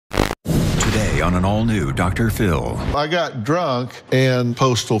Today on an all-new Dr. Phil. I got drunk and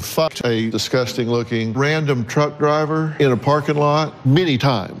postal fucked a disgusting-looking random truck driver in a parking lot many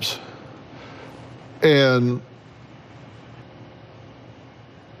times. And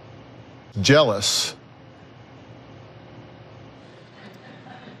jealous.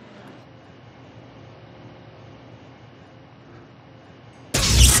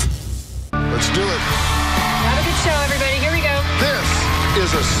 Let's do it. Have a good show, everybody. Here we go.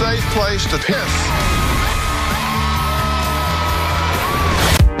 This is a safe place to piss.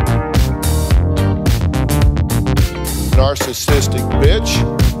 Narcissistic bitch.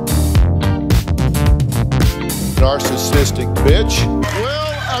 Narcissistic bitch.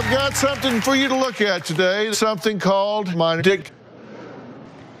 Well, I've got something for you to look at today. Something called my dick.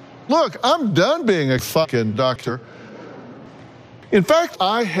 Look, I'm done being a fucking doctor. In fact,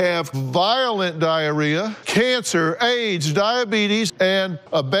 I have violent diarrhea, cancer, AIDS, diabetes, and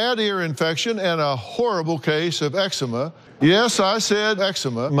a bad ear infection, and a horrible case of eczema. Yes, I said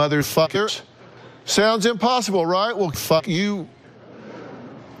eczema, motherfuckers. Sounds impossible, right? Well, fuck you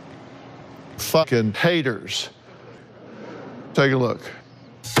fucking haters. Take a look.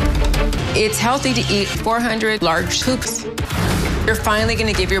 It's healthy to eat 400 large scoops. You're finally going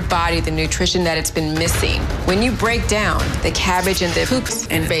to give your body the nutrition that it's been missing. When you break down the cabbage and the poops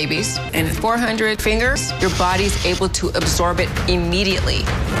and babies and 400 fingers, your body's able to absorb it immediately.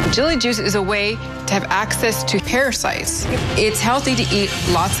 Chili juice is a way to have access to parasites. It's healthy to eat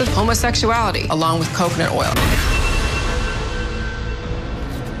lots of homosexuality along with coconut oil.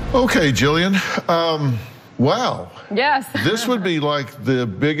 Okay, Jillian. Wow. Yes. This would be like the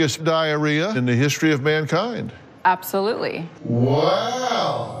biggest diarrhea in the history of mankind. Absolutely.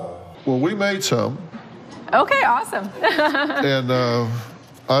 Wow. Well, we made some. Okay, awesome. And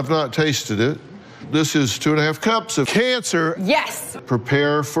I've not tasted it. This is 2.5 cups of cancer. Yes.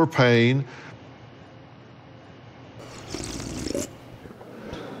 Prepare for pain.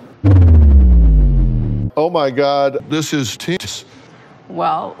 Oh my God, this is tense.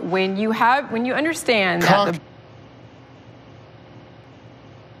 Well, when you understand that the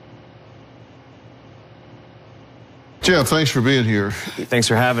Jeff, thanks for being here. Thanks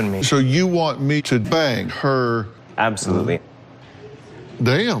for having me. So you want me to bang her? Absolutely.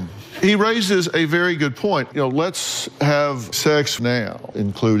 Damn. He raises a very good point. You know, let's have sex now,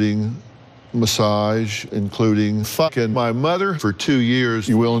 including massage, including fucking my mother for 2 years.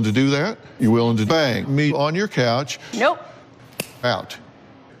 You willing to do that? You willing to bang me on your couch? Nope. Out.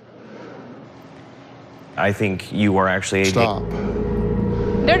 I think you are actually a... Stop.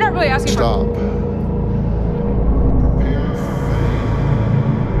 They're not really asking Stop.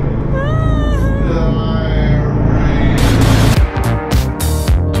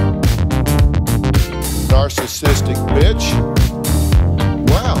 Narcissistic bitch.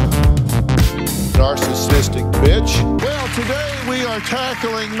 Wow. Narcissistic bitch. Well, today we are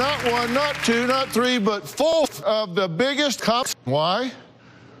tackling not one, not two, not three, but 4 of the biggest cops. Why?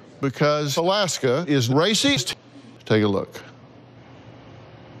 Because Alaska is racist. Take a look.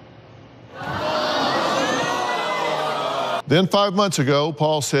 Then 5 months ago,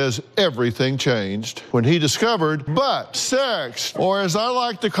 Paul says everything changed when he discovered butt sex, or as I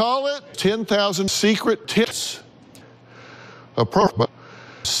like to call it, 10,000 secret tits.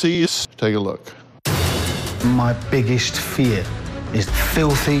 Sees. Take a look. My biggest fear is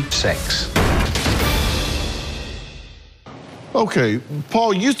filthy sex. Okay,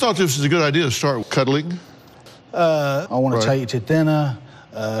 Paul, you thought this was a good idea to start cuddling? I want to take you to dinner.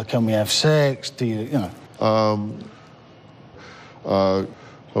 Can we have sex? Do you, you know?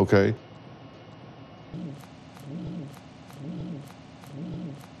 Okay.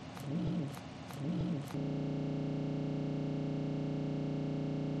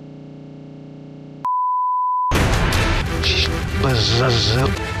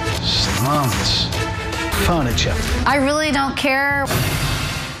 Slums. Furniture. I really don't care.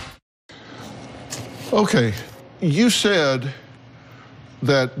 Okay, you said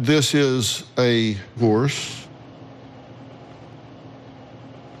that this is a divorce.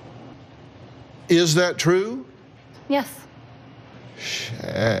 Is that true? Yes.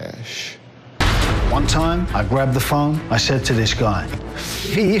 Shash. One time, I grabbed the phone. I said to this guy,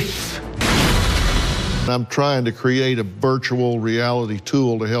 "If." I'm trying to create a virtual reality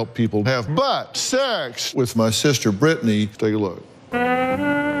tool to help people have butt sex with my sister Brittany. Take a look.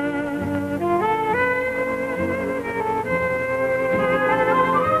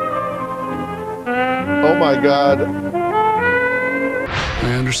 Oh my God.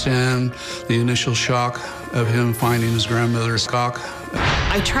 I understand the initial shock of him finding his grandmother's cock.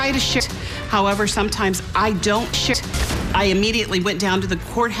 I try to share, however, sometimes I don't share. I immediately went down to the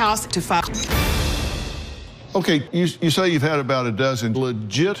courthouse to file. Okay, you say you've had about a dozen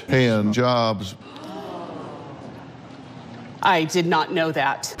legit hand jobs. I did not know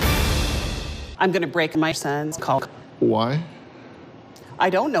that. I'm going to break my son's call. Why? I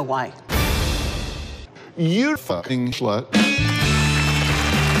don't know why. You fucking slut.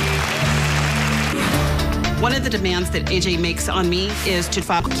 One of the demands that AJ makes on me is to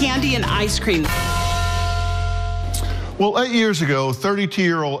file candy and ice cream. Well, 8 years ago,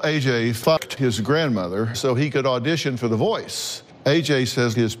 32-year-old AJ fucked his grandmother so he could audition for The Voice. AJ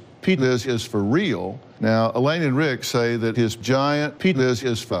says his penis is for real. Now, Elaine and Rick say that his giant penis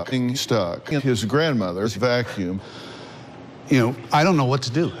is fucking stuck in his grandmother's vacuum. You know, I don't know what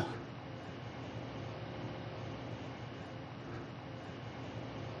to do.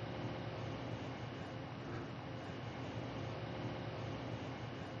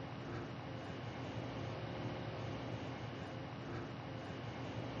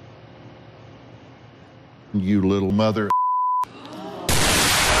 You little mother.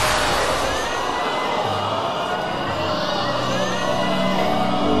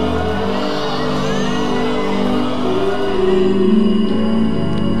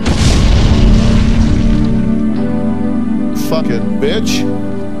 Fucking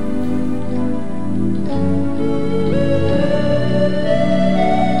bitch.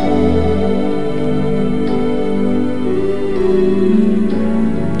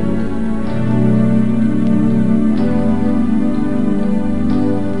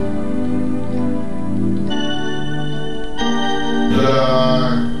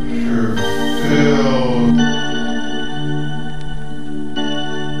 Dr. Phil.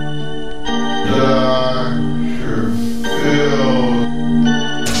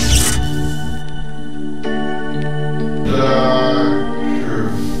 Dr. Phil. Dr.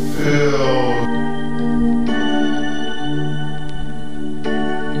 Phil.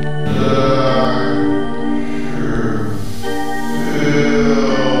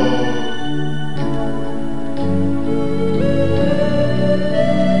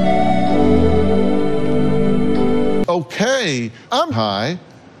 Okay, I'm high.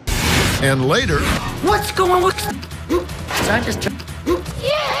 And later, What's going on?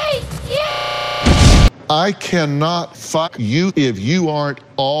 I cannot fuck you if you aren't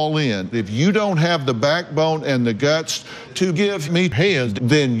all in. If you don't have the backbone and the guts to give me hands,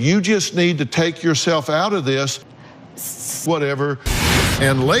 then you just need to take yourself out of this. Whatever.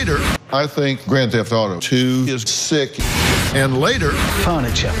 And later, I think Grand Theft Auto 2 is sick. And later,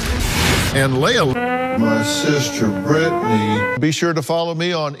 Furniture. and Layla. My sister Brittany. Be sure to follow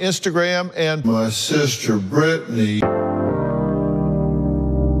me on Instagram and my sister Brittany.